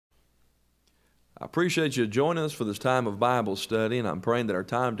I appreciate you joining us for this time of Bible study, and I'm praying that our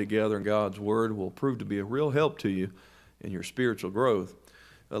time together in God's Word will prove to be a real help to you in your spiritual growth.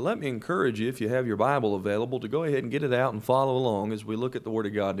 Let me encourage you, if you have your Bible available, to go ahead and get it out and follow along as we look at the Word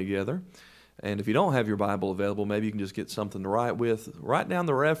of God together. And if you don't have your Bible available, maybe you can just get something to write with. Write down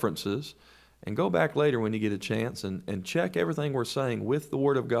the references and go back later when you get a chance and check everything we're saying with the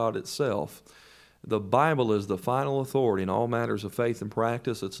Word of God itself. The Bible is the final authority in all matters of faith and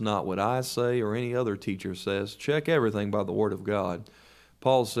practice. It's not what I say or any other teacher says. Check everything by the Word of God.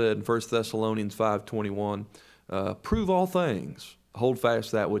 Paul said in 1 Thessalonians 5:21, prove all things, hold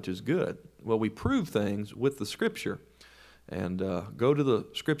fast that which is good. Well, we prove things with the Scripture. And go to the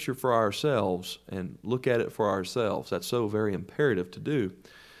Scripture for ourselves and look at it for ourselves. That's so very imperative to do.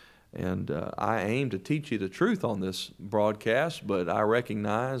 And I aim to teach you the truth on this broadcast, but I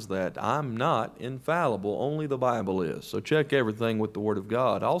recognize that I'm not infallible. Only the Bible is. So check everything with the Word of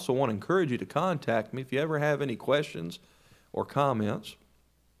God. I also want to encourage you to contact me if you ever have any questions or comments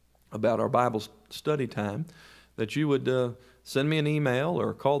about our Bible study time, that you would send me an email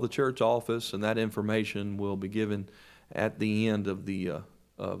or call the church office, and that information will be given at the end of the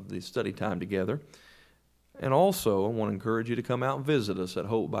study time together. And also, I want to encourage you to come out and visit us at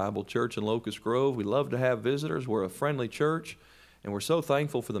Hope Bible Church in Locust Grove. We love to have visitors. We're a friendly church, and we're so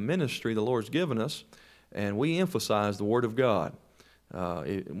thankful for the ministry the Lord's given us, and we emphasize the Word of God.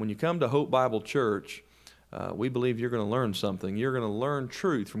 When you come to Hope Bible Church, we believe you're going to learn something. You're going to learn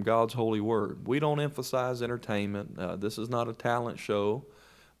truth from God's holy Word. We don't emphasize entertainment. This is not a talent show,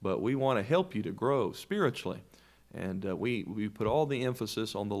 but we want to help you to grow spiritually. And we put all the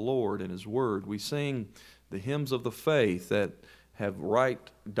emphasis on the Lord and His Word. We sing the hymns of the faith that have right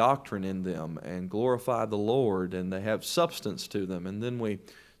doctrine in them and glorify the Lord, and they have substance to them. And then we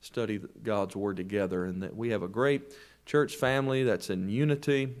study God's Word together, and that we have a great church family that's in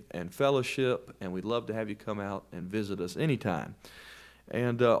unity and fellowship, and we'd love to have you come out and visit us anytime.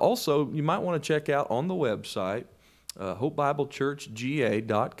 And also, you might want to check out on the website,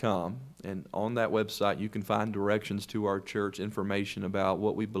 hopebiblechurchga.com, and on that website you can find directions to our church, information about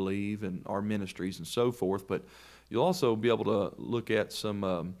what we believe and our ministries and so forth. But you'll also be able to look at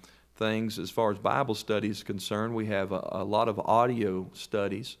some things as far as Bible study is concerned. We have a lot of audio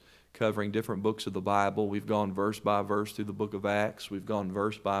studies covering different books of the Bible. We've gone verse by verse through the book of Acts. We've gone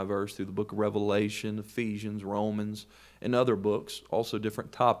verse by verse through the book of Revelation, Ephesians, Romans, and other books, also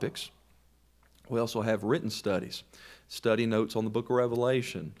different topics. We also have written studies, study notes on the book of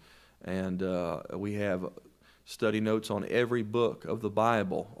Revelation, and we have study notes on every book of the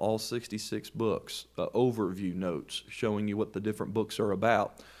Bible, all 66 books, overview notes showing you what the different books are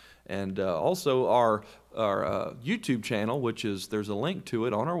about. And also our YouTube channel, which is, there's a link to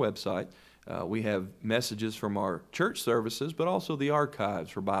it on our website. We have messages from our church services, but also the archives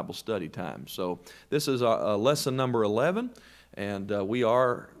for Bible study time. So this is lesson number 11, and we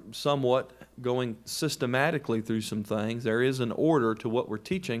are somewhat going systematically through some things. There is an order to what we're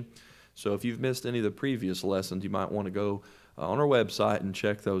teaching, so if you've missed any of the previous lessons, you might want to go on our website and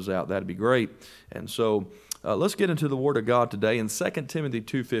check those out. That'd be great. And so let's get into the Word of God today. In 2 Timothy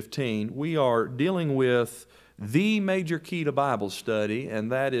 2:15, we are dealing with the major key to Bible study, and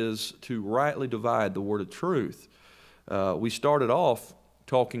that is to rightly divide the word of truth. We started off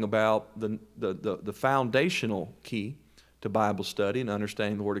talking about the foundational key to Bible study and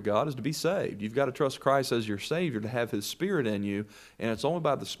understanding the Word of God is to be saved. You've got to trust Christ as your Savior, to have His Spirit in you, and it's only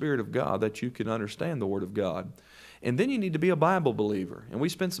by the Spirit of God that you can understand the Word of God. And then you need to be a Bible believer, and we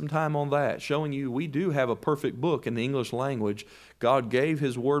spent some time on that, showing you we do have a perfect book in the English language. God gave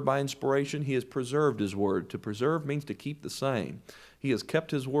His Word by inspiration. He has preserved His Word. To preserve means to keep the same. He has kept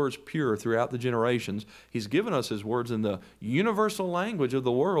His words pure throughout the generations. He's given us His words in the universal language of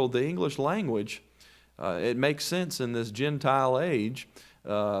the world, the English language. It makes sense in this Gentile age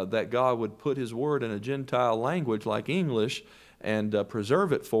that God would put His Word in a Gentile language like English and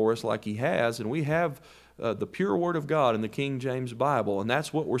preserve it for us like He has. And we have the pure Word of God in the King James Bible, and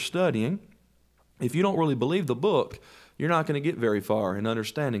that's what we're studying. If you don't really believe the book, you're not going to get very far in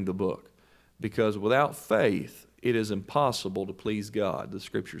understanding the book, because without faith, it is impossible to please God, the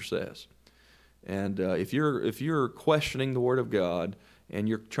Scripture says. And if you're questioning the Word of God and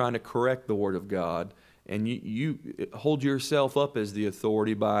you're trying to correct the Word of God, and you hold yourself up as the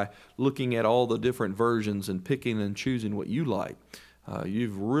authority by looking at all the different versions and picking and choosing what you like,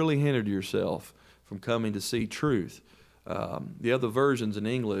 you've really hindered yourself from coming to see truth. The other versions in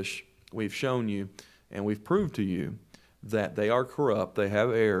English, we've shown you and we've proved to you that they are corrupt, they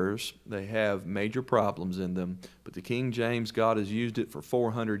have errors, they have major problems in them, but the King James, God has used it for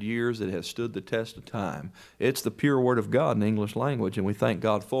 400 years. It has stood the test of time. It's the pure Word of God in the English language, and we thank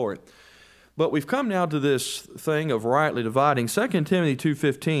God for it. But we've come now to this thing of rightly dividing. 2 Timothy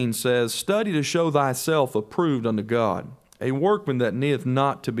 2:15 says, "Study to show thyself approved unto God, a workman that needeth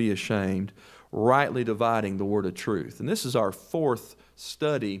not to be ashamed, rightly dividing the word of truth." And this is our fourth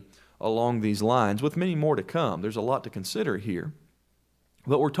study along these lines, with many more to come. There's a lot to consider here.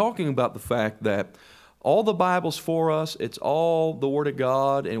 But we're talking about the fact that all the Bible's for us, it's all the Word of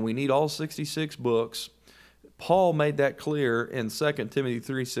God, and we need all 66 books. Paul made that clear in 2 Timothy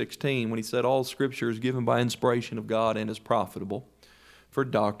 3:16 when he said all Scripture is given by inspiration of God and is profitable for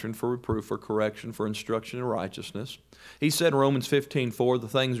doctrine, for reproof, for correction, for instruction in righteousness. He said in Romans 15:4, the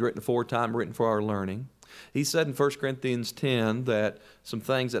things written aforetime written for our learning. He said in 1 Corinthians 10 that some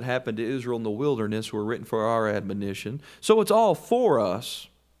things that happened to Israel in the wilderness were written for our admonition. So it's all for us,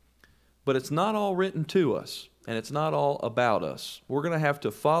 but it's not all written to us, and it's not all about us. We're going to have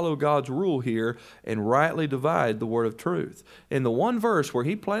to follow God's rule here and rightly divide the word of truth. In the one verse where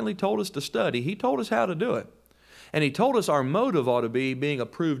he plainly told us to study, he told us how to do it. And he told us our motive ought to be being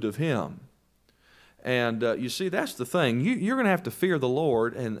approved of him. And you see, that's the thing. You're going to have to fear the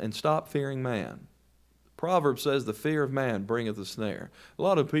Lord and stop fearing man. Proverbs says the fear of man bringeth a snare. A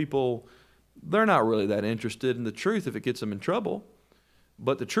lot of people, they're not really that interested in the truth if it gets them in trouble.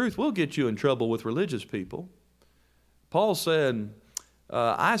 But the truth will get you in trouble with religious people. Paul said,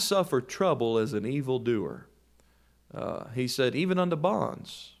 I suffer trouble as an evildoer. He said, even unto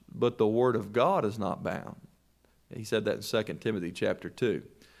bonds, but the word of God is not bound. He said that in 2 Timothy chapter 2.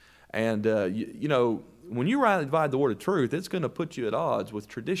 And, you know, when you rightly divide the word of truth, it's going to put you at odds with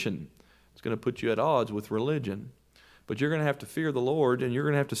tradition. It's going to put you at odds with religion. But you're going to have to fear the Lord, and you're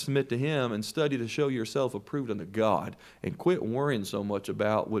going to have to submit to him and study to show yourself approved unto God, and quit worrying so much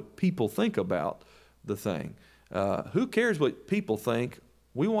about what people think about the thing. Who cares what people think?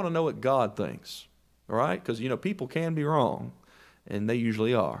 We want to know what God thinks, all right? Because, you know, people can be wrong, and they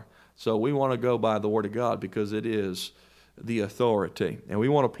usually are. So we want to go by the Word of God because it is the authority. And we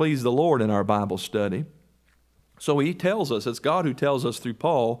want to please the Lord in our Bible study. So he tells us, it's God who tells us through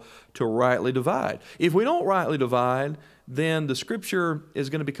Paul to rightly divide. If we don't rightly divide, then the Scripture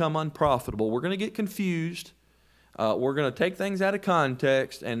is going to become unprofitable. We're going to get confused. We're going to take things out of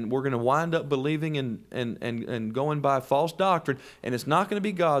context, and we're going to wind up believing and going by false doctrine. And it's not going to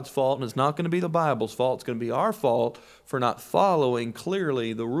be God's fault, and it's not going to be the Bible's fault. It's going to be our fault for not following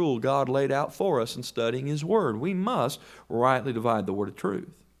clearly the rule God laid out for us in studying His Word. We must rightly divide the Word of truth.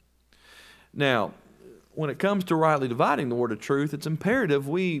 Now, when it comes to rightly dividing the word of truth, it's imperative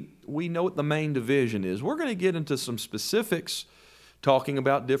we know what the main division is. We're going to get into some specifics, talking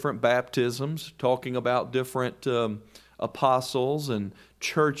about different baptisms, talking about different apostles and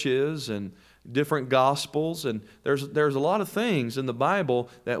churches and different gospels. And there's a lot of things in the Bible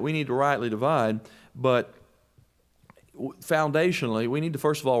that we need to rightly divide. But foundationally, we need to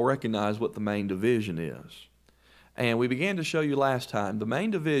first of all recognize what the main division is. And we began to show you last time, the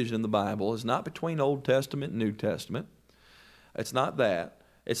main division in the Bible is not between Old Testament and New Testament. It's not that.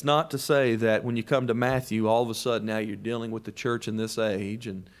 It's not to say that when you come to Matthew, all of a sudden now you're dealing with the church in this age.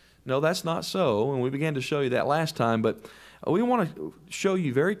 And no, that's not so. And we began to show you that last time. But we want to show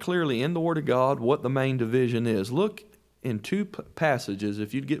you very clearly in the Word of God what the main division is. Look in two passages.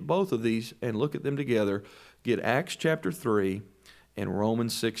 If you'd get both of these and look at them together, get Acts chapter 3 and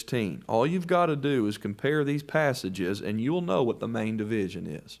Romans 16. All you've got to do is compare these passages and you'll know what the main division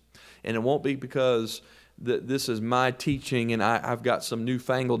is. And it won't be because this is my teaching and I've got some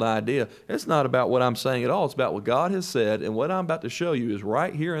newfangled idea. It's not about what I'm saying at all. It's about what God has said, and what I'm about to show you is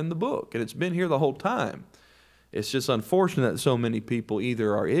right here in the book. And it's been here the whole time. It's just unfortunate that so many people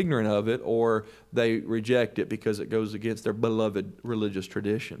either are ignorant of it or they reject it because it goes against their beloved religious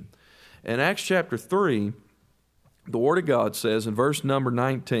tradition. In Acts chapter 3, the Word of God says in verse number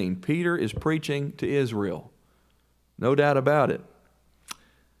 19, Peter is preaching to Israel. No doubt about it.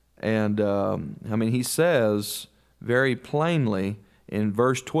 And, he says very plainly in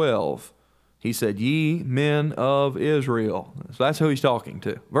verse 12, he said, ye men of Israel. So that's who he's talking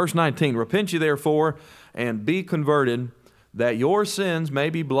to. Verse 19, repent ye therefore and be converted, that your sins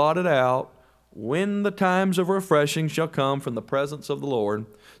may be blotted out when the times of refreshing shall come from the presence of the Lord.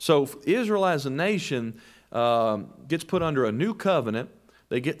 So Israel as a nation gets put under a new covenant.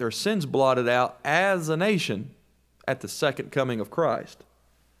 They get their sins blotted out as a nation at the second coming of Christ.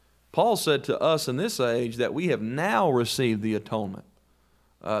 Paul said to us in this age that we have now received the atonement.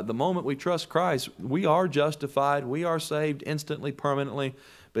 The moment we trust Christ, we are justified. We are saved instantly, permanently.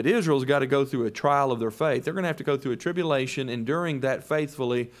 But Israel's got to go through a trial of their faith. They're going to have to go through a tribulation, enduring that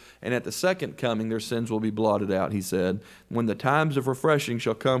faithfully, and at the second coming their sins will be blotted out, he said, when the times of refreshing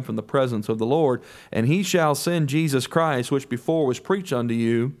shall come from the presence of the Lord. And he shall send Jesus Christ, which before was preached unto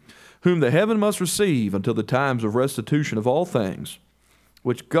you, whom the heaven must receive until the times of restitution of all things,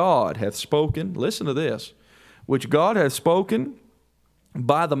 which God hath spoken," listen to this, "which God hath spoken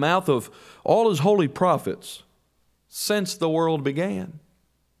by the mouth of all his holy prophets since the world began."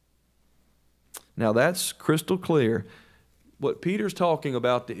 Now that's crystal clear. What Peter's talking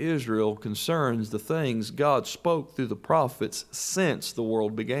about to Israel concerns the things God spoke through the prophets since the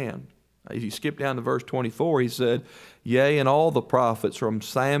world began. If you skip down to verse 24, he said, "Yea, and all the prophets from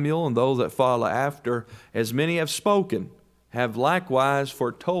Samuel and those that follow after, as many have spoken, have likewise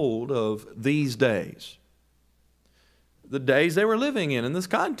foretold of these days." The days they were living in this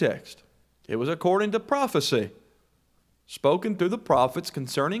context. It was according to prophecy, spoken through the prophets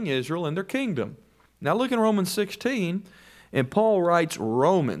concerning Israel and their kingdom. Now look in Romans 16, and Paul writes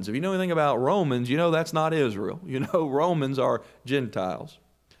Romans. If you know anything about Romans, you know that's not Israel. You know Romans are Gentiles.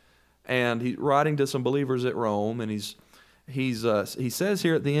 And he's writing to some believers at Rome, and he says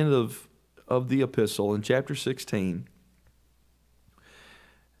here at the end of the epistle in chapter 16,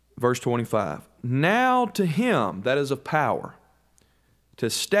 verse 25, "Now to him that is of power, to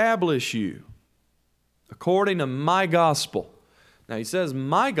establish you according to my gospel." Now he says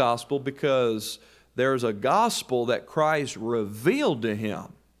my gospel because there's a gospel that Christ revealed to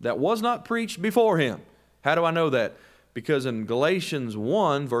him that was not preached before him. How do I know that? Because in Galatians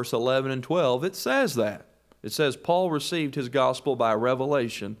 1, verse 11 and 12, it says that. It says Paul received his gospel by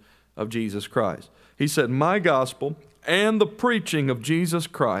revelation of Jesus Christ. He said, "My gospel and the preaching of Jesus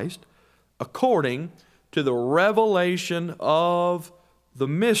Christ according to the revelation of the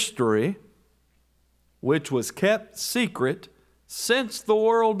mystery which was kept secret since the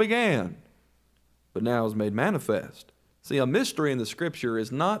world began, but now is made manifest." See, a mystery in the Scripture is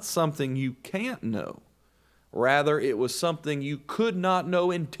not something you can't know. Rather, it was something you could not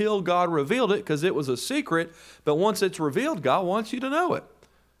know until God revealed it, because it was a secret, but once it's revealed, God wants you to know it.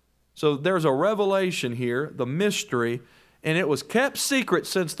 So there's a revelation here, the mystery, and it was kept secret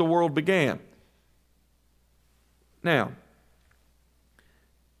since the world began. Now,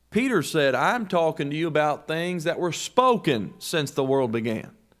 Peter said, "I'm talking to you about things that were spoken since the world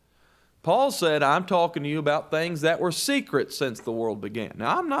began." Paul said, "I'm talking to you about things that were secret since the world began."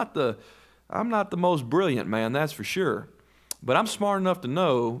 Now, I'm not the most brilliant man, that's for sure. But I'm smart enough to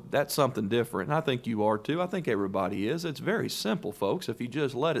know that's something different. And I think you are too. I think everybody is. It's very simple, folks, if you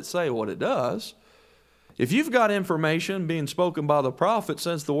just let it say what it does. If you've got information being spoken by the prophet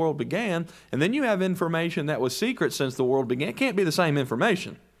since the world began, and then you have information that was secret since the world began, it can't be the same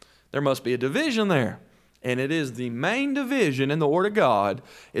information. There must be a division there. And it is the main division in the Word of God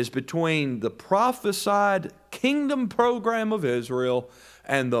is between the prophesied kingdom program of Israel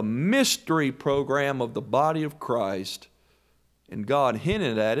and the mystery program of the body of Christ. And God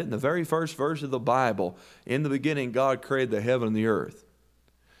hinted at it in the very first verse of the Bible. In the beginning, God created the heaven and the earth.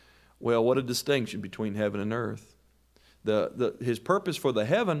 Well, what a distinction between heaven and earth. His purpose for the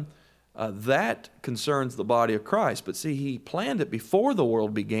heaven, that concerns the body of Christ. But see, he planned it before the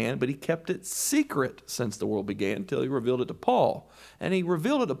world began, but he kept it secret since the world began until he revealed it to Paul. And he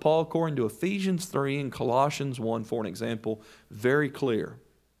revealed it to Paul according to Ephesians 3 and Colossians 1, for an example, very clear.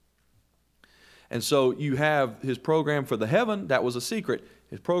 And so you have his program for the heaven, that was a secret.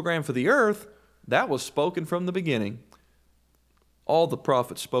 His program for the earth, that was spoken from the beginning. All the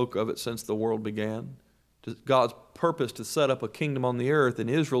prophets spoke of it since the world began. God's purpose to set up a kingdom on the earth, and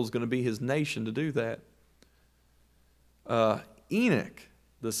Israel is going to be his nation to do that. Enoch,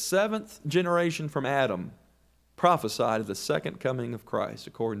 the seventh generation from Adam, prophesied of the second coming of Christ,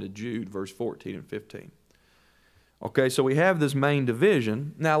 according to Jude, verse 14 and 15. Okay, so we have this main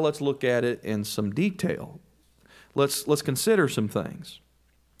division. Now let's look at it in some detail. Let's consider some things.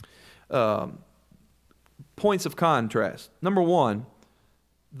 Points of contrast. Number one,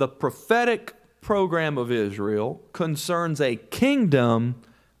 the prophetic program of Israel concerns a kingdom,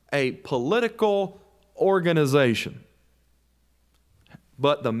 a political organization.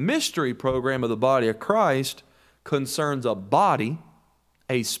 But the mystery program of the body of Christ concerns a body,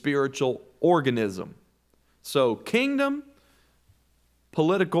 a spiritual organism. So kingdom,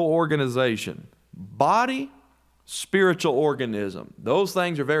 political organization, body, spiritual organism. Those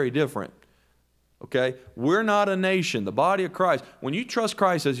things are very different. Okay? We're not a nation, the body of Christ. When you trust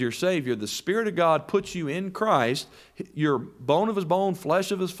Christ as your Savior, the Spirit of God puts you in Christ. You're bone of His bone,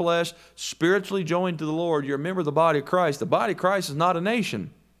 flesh of His flesh, spiritually joined to the Lord. You're a member of the body of Christ. The body of Christ is not a nation.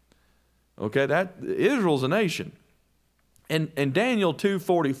 Okay? Israel's a nation. In Daniel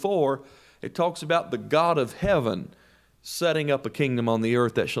 2:44, it talks about the God of heaven setting up a kingdom on the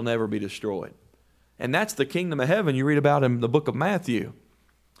earth that shall never be destroyed. And that's the kingdom of heaven you read about in the book of Matthew.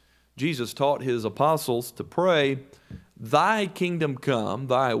 Jesus taught his apostles to pray, "Thy kingdom come,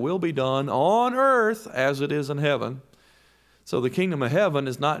 thy will be done on earth as it is in heaven." So the kingdom of heaven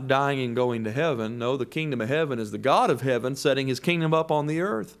is not dying and going to heaven. No, the kingdom of heaven is the God of heaven setting his kingdom up on the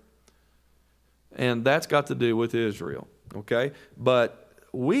earth. And that's got to do with Israel, okay? But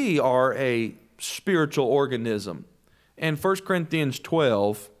we are a spiritual organism. And 1 Corinthians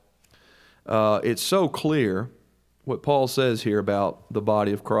 12, it's so clear what Paul says here about the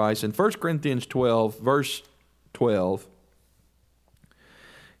body of Christ. In 1 Corinthians 12, verse 12,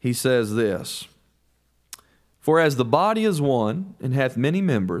 he says this, "For as the body is one, and hath many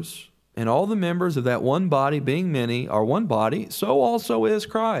members, and all the members of that one body, being many, are one body, so also is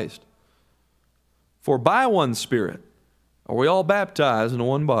Christ. For by one Spirit are we all baptized into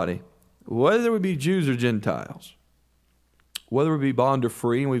one body, whether we be Jews or Gentiles, whether we be bond or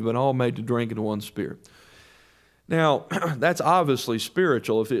free, and we've been all made to drink into one Spirit." Now, that's obviously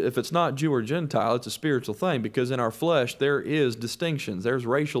spiritual. If it's not Jew or Gentile, it's a spiritual thing, because in our flesh there is distinctions. There's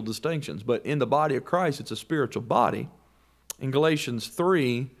racial distinctions. But in the body of Christ, it's a spiritual body. In Galatians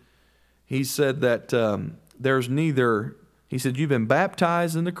 3, he said that he said, "You've been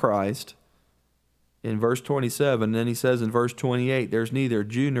baptized into Christ," in verse 27. And then he says in verse 28, "There's neither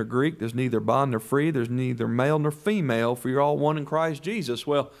Jew nor Greek, there's neither bond nor free, there's neither male nor female, for you're all one in Christ Jesus."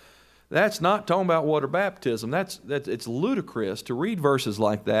 Well, that's not talking about water baptism. It's ludicrous to read verses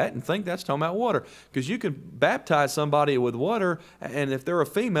like that and think that's talking about water. Because you can baptize somebody with water, and if they're a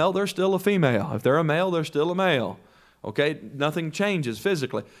female, they're still a female. If they're a male, they're still a male. Okay? Nothing changes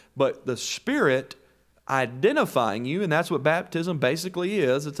physically. But the Spirit identifying you, and that's what baptism basically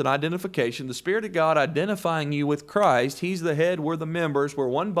is. It's an identification. The Spirit of God identifying you with Christ. He's the head, we're the members, we're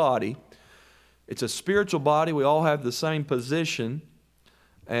one body. It's a spiritual body. We all have the same position.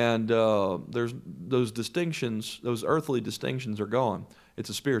 And there's those distinctions, those earthly distinctions are gone. It's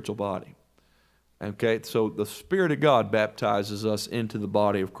a spiritual body. Okay, so the Spirit of God baptizes us into the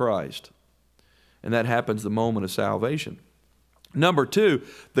body of Christ. And that happens the moment of salvation. Number two,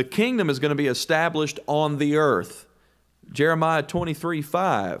 the kingdom is going to be established on the earth. Jeremiah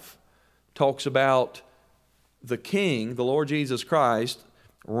 23:5 talks about the King, the Lord Jesus Christ,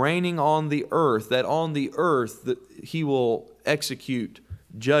 reigning on the earth, that on the earth that he will execute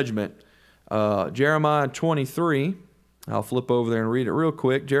judgment. Jeremiah 23, I'll flip over there and read it real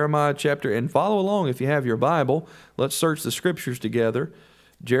quick. Jeremiah chapter, and follow along if you have your Bible. Let's search the Scriptures together.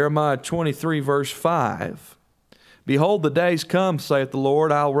 Jeremiah 23, verse 5. "Behold, the days come, saith the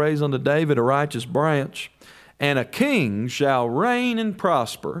Lord, I'll raise unto David a righteous branch, and a king shall reign and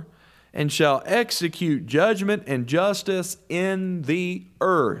prosper, and shall execute judgment and justice in the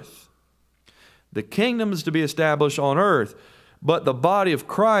earth." The kingdom is to be established on earth. But the body of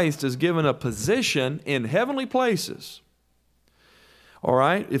Christ is given a position in heavenly places. All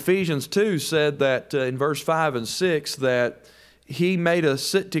right? Ephesians 2 said that in verse 5 and 6 that he made us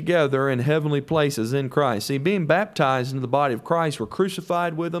sit together in heavenly places in Christ. See, being baptized into the body of Christ, we're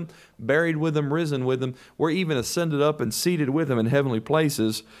crucified with him, buried with him, risen with him. We're even ascended up and seated with him in heavenly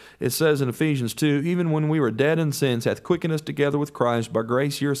places. It says in Ephesians 2, "Even when we were dead in sins, hath quickened us together with Christ. By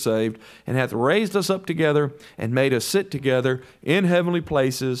grace you're saved, and hath raised us up together and made us sit together in heavenly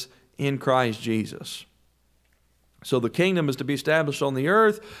places in Christ Jesus." So the kingdom is to be established on the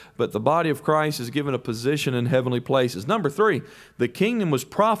earth, but the body of Christ is given a position in heavenly places. Number three, the kingdom was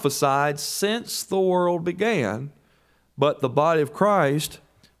prophesied since the world began, but the body of Christ,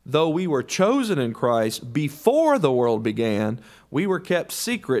 though we were chosen in Christ before the world began, we were kept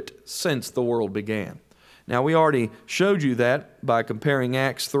secret since the world began. Now, we already showed you that by comparing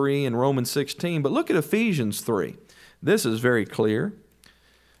Acts 3 and Romans 16, but look at Ephesians 3. This is very clear.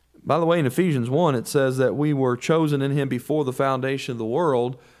 By the way, in Ephesians 1, it says that we were chosen in him before the foundation of the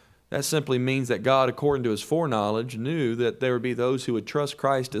world. That simply means that God, according to his foreknowledge, knew that there would be those who would trust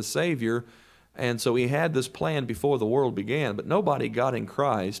Christ as Savior. And so he had this plan before the world began. But nobody got in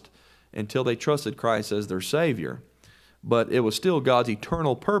Christ until they trusted Christ as their Savior. But it was still God's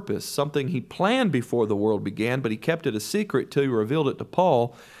eternal purpose, something he planned before the world began, but he kept it a secret till he revealed it to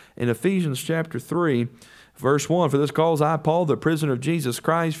Paul. In Ephesians chapter 3, verse 1, "For this cause I, Paul, the prisoner of Jesus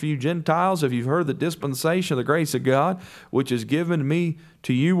Christ, for you Gentiles, if you've heard the dispensation of the grace of God, which is given me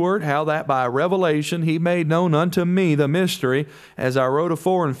to you word, how that by revelation he made known unto me the mystery, as I wrote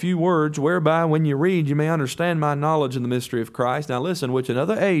afore in few words, whereby when you read you may understand my knowledge in the mystery of Christ." Now listen, "which in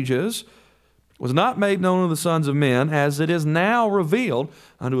other ages was not made known unto the sons of men, as it is now revealed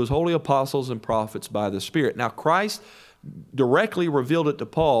unto his holy apostles and prophets by the Spirit." Now Christ directly revealed it to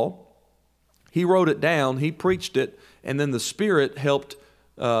Paul. He wrote it down, he preached it, and then the Spirit helped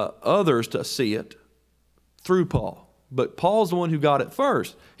others to see it through Paul. But Paul's the one who got it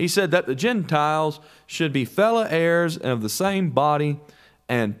first. He said that the Gentiles should be fellow heirs of the same body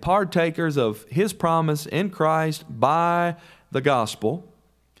and partakers of his promise in Christ by the gospel,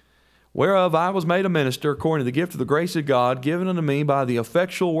 whereof I was made a minister according to the gift of the grace of God given unto me by the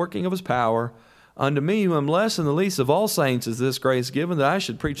effectual working of his power. Unto me, who am less than the least of all saints, is this grace given, that I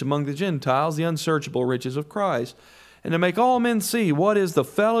should preach among the Gentiles the unsearchable riches of Christ, and to make all men see what is the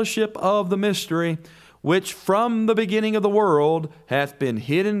fellowship of the mystery, which from the beginning of the world hath been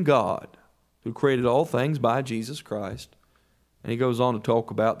hid in God, who created all things by Jesus Christ. And he goes on to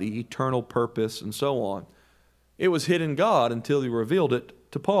talk about the eternal purpose and so on. It was hid in God until he revealed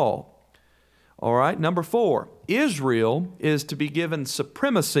it to Paul. All right, number 4, Israel is to be given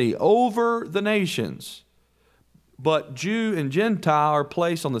supremacy over the nations. But Jew and Gentile are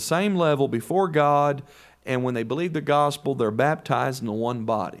placed on the same level before God, and when they believe the gospel, they're baptized into one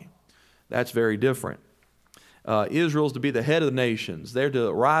body. That's very different. Israel's to be the head of the nations. They're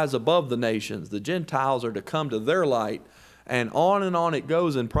to rise above the nations. The Gentiles are to come to their light. And on it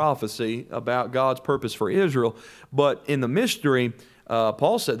goes in prophecy about God's purpose for Israel. But in the mystery,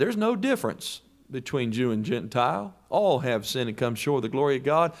 Paul said there's no difference between Jew and Gentile. All have sinned and come short of the glory of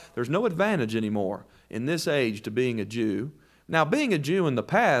God. There's no advantage anymore in this age to being a Jew. Now, being a Jew in the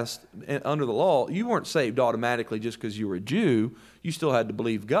past, under the law, you weren't saved automatically just because you were a Jew. You still had to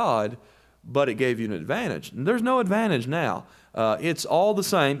believe God, but it gave you an advantage. And there's no advantage now. It's all the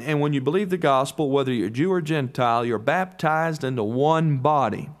same. And when you believe the gospel, whether you're Jew or Gentile, you're baptized into one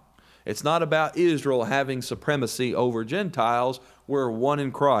body. It's not about Israel having supremacy over Gentiles. We're one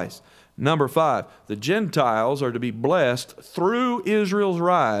in Christ. Number 5, the Gentiles are to be blessed through Israel's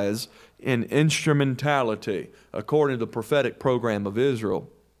rise in instrumentality, according to the prophetic program of Israel.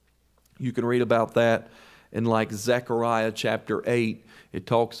 You can read about that in like Zechariah chapter 8. It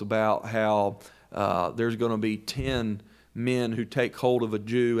talks about how there's going to be 10 men who take hold of a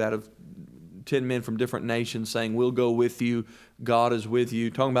Jew out of 10 men from different nations saying, we'll go with you, God is with you.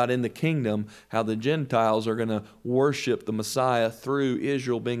 Talking about in the kingdom, how the Gentiles are going to worship the Messiah through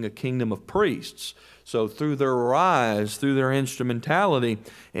Israel being a kingdom of priests. So through their rise, through their instrumentality,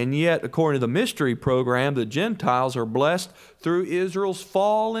 and yet according to the mystery program, the Gentiles are blessed through Israel's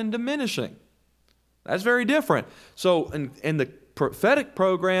fall and diminishing. That's very different. So in the prophetic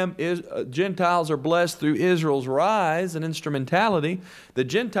program, Gentiles are blessed through Israel's rise and instrumentality. The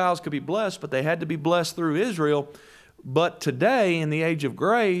Gentiles could be blessed, but they had to be blessed through Israel. But today, in the age of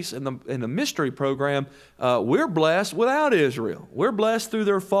grace, in the mystery program, we're blessed without Israel. We're blessed through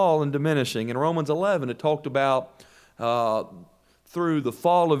their fall and diminishing. In Romans 11, it talked about through the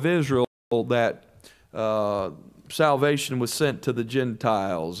fall of Israel that salvation was sent to the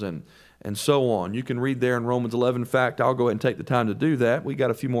Gentiles and so on. You can read there in Romans 11. In fact, I'll go ahead and take the time to do that. We got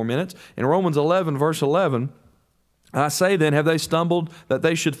a few more minutes. In Romans 11, verse 11, I say then, have they stumbled that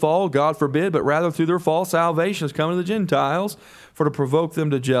they should fall? God forbid, but rather through their fall salvation has come to the Gentiles for to provoke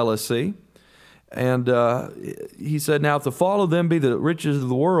them to jealousy. And he said, now if the fall of them be the riches of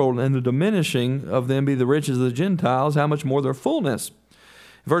the world and the diminishing of them be the riches of the Gentiles, how much more their fullness?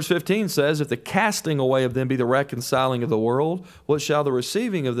 Verse 15 says, if the casting away of them be the reconciling of the world, what shall the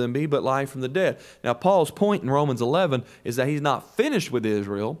receiving of them be but life from the dead? Now, Paul's point in Romans 11 is that he's not finished with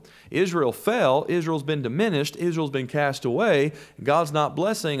Israel. Israel fell. Israel's been diminished. Israel's been cast away. God's not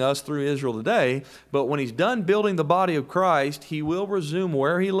blessing us through Israel today. But when he's done building the body of Christ, he will resume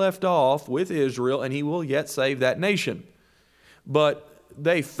where he left off with Israel, and he will yet save that nation. But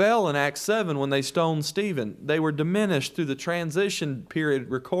they fell in Acts 7 when they stoned Stephen. They were diminished through the transition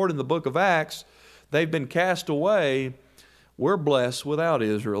period recorded in the book of Acts. They've been cast away. We're blessed without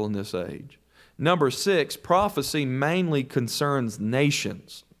Israel in this age. Number 6, prophecy mainly concerns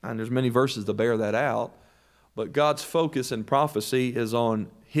nations. And there's many verses to bear that out. But God's focus in prophecy is on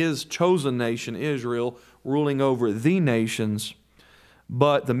his chosen nation, Israel, ruling over the nations.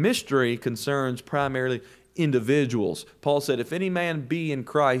 But the mystery concerns primarily individuals. Paul said, if any man be in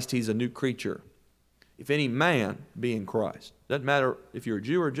Christ, he's a new creature. If any man be in Christ. Doesn't matter if you're a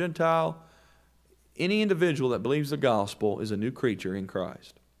Jew or Gentile, any individual that believes the gospel is a new creature in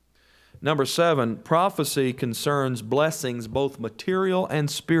Christ. Number 7, prophecy concerns blessings both material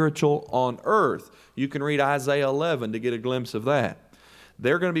and spiritual on earth. You can read Isaiah 11 to get a glimpse of that.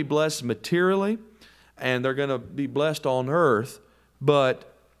 They're going to be blessed materially and they're going to be blessed on earth, but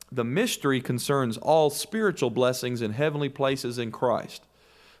the mystery concerns all spiritual blessings in heavenly places in Christ.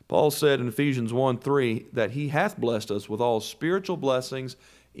 Paul said in Ephesians 1:3 that he hath blessed us with all spiritual blessings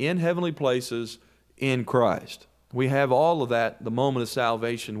in heavenly places in Christ. We have all of that the moment of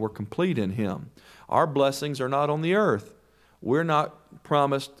salvation. We're complete in him. Our blessings are not on the earth. We're not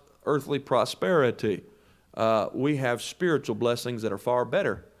promised earthly prosperity. We have spiritual blessings that are far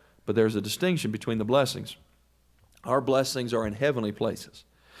better, but there's a distinction between the blessings. Our blessings are in heavenly places.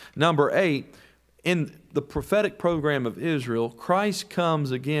 Number 8, in the prophetic program of Israel, Christ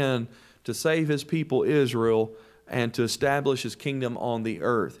comes again to save His people Israel and to establish His kingdom on the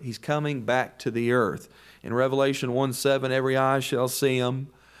earth. He's coming back to the earth. In Revelation 1:7, every eye shall see Him,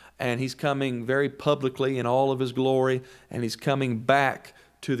 and He's coming very publicly in all of His glory, and He's coming back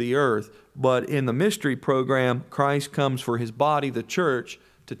to the earth. But in the mystery program, Christ comes for His body, the church,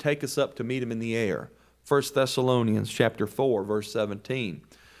 to take us up to meet Him in the air. 1 Thessalonians chapter 4, verse 17.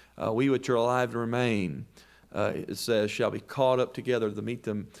 We which are alive to remain, it says, shall be caught up together to meet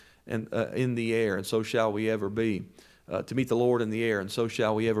them in the air, and so shall we ever be. To meet the Lord in the air, and so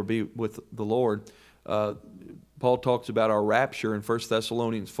shall we ever be with the Lord. Paul talks about our rapture in 1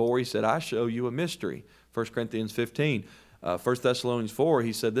 Thessalonians 4. He said, I show you a mystery. 1 Corinthians 15. 1 Thessalonians 4,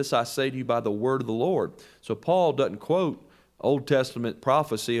 he said, this I say to you by the word of the Lord. So Paul doesn't quote Old Testament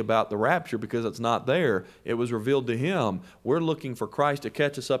prophecy about the rapture because it's not there. It was revealed to him. We're looking for Christ to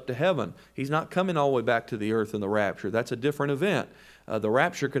catch us up to heaven. He's not coming all the way back to the earth in the rapture. That's a different event. The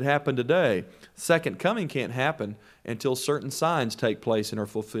rapture could happen today. Second coming can't happen until certain signs take place and are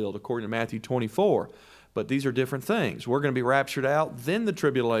fulfilled, according to Matthew 24. But these are different things. We're going to be raptured out, then the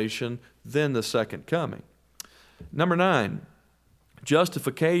tribulation, then the second coming. Number 9,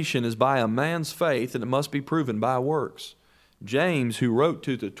 justification is by a man's faith, and it must be proven by works. James, who wrote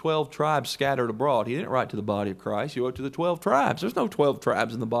to the 12 tribes scattered abroad, he didn't write to the body of Christ. He wrote to the 12 tribes. There's no 12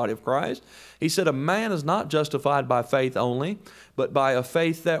 tribes in the body of Christ. He said, a man is not justified by faith only, but by a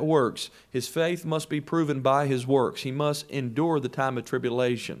faith that works. His faith must be proven by his works. He must endure the time of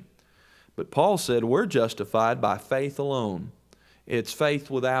tribulation. But Paul said, we're justified by faith alone. It's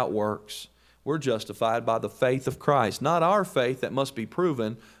faith without works. We're justified by the faith of Christ. Not our faith that must be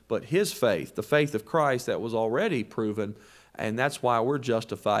proven, but His faith, the faith of Christ that was already proven. And that's why we're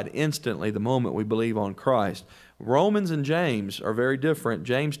justified instantly the moment we believe on Christ. Romans and James are very different.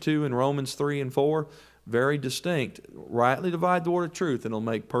 James 2 and Romans 3 and 4, very distinct. Rightly divide the word of truth, and it'll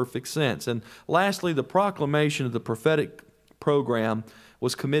make perfect sense. And lastly, the proclamation of the prophetic program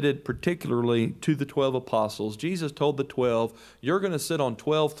was committed particularly to the 12 apostles. Jesus told the 12, you're going to sit on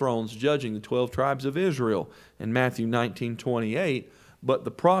 12 thrones judging the 12 tribes of Israel in Matthew 19:28. But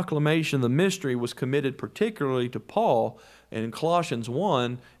the proclamation, the mystery, was committed particularly to Paul. And in Colossians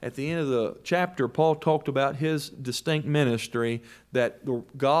 1, at the end of the chapter, Paul talked about his distinct ministry, that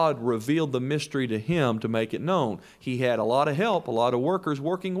God revealed the mystery to him to make it known. He had a lot of help, a lot of workers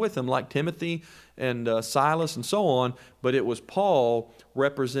working with him, like Timothy and Silas and so on, but it was Paul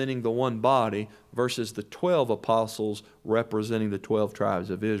representing the one body versus the 12 apostles representing the 12 tribes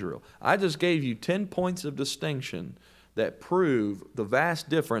of Israel. I just gave you 10 points of distinction that prove the vast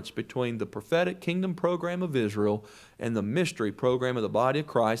difference between the prophetic kingdom program of Israel and the mystery program of the body of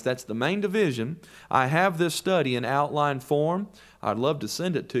Christ. That's the main division. I have this study in outline form. I'd love to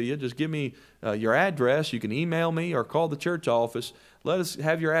send it to you. Just give me your address. You can email me or call the church office. Let us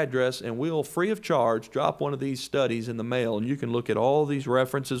have your address, and we'll, free of charge, drop one of these studies in the mail, and you can look at all these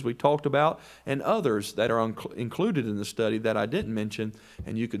references we talked about and others that are included in the study that I didn't mention,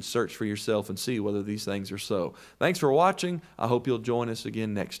 and you can search for yourself and see whether these things are so. Thanks for watching. I hope you'll join us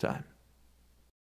again next time.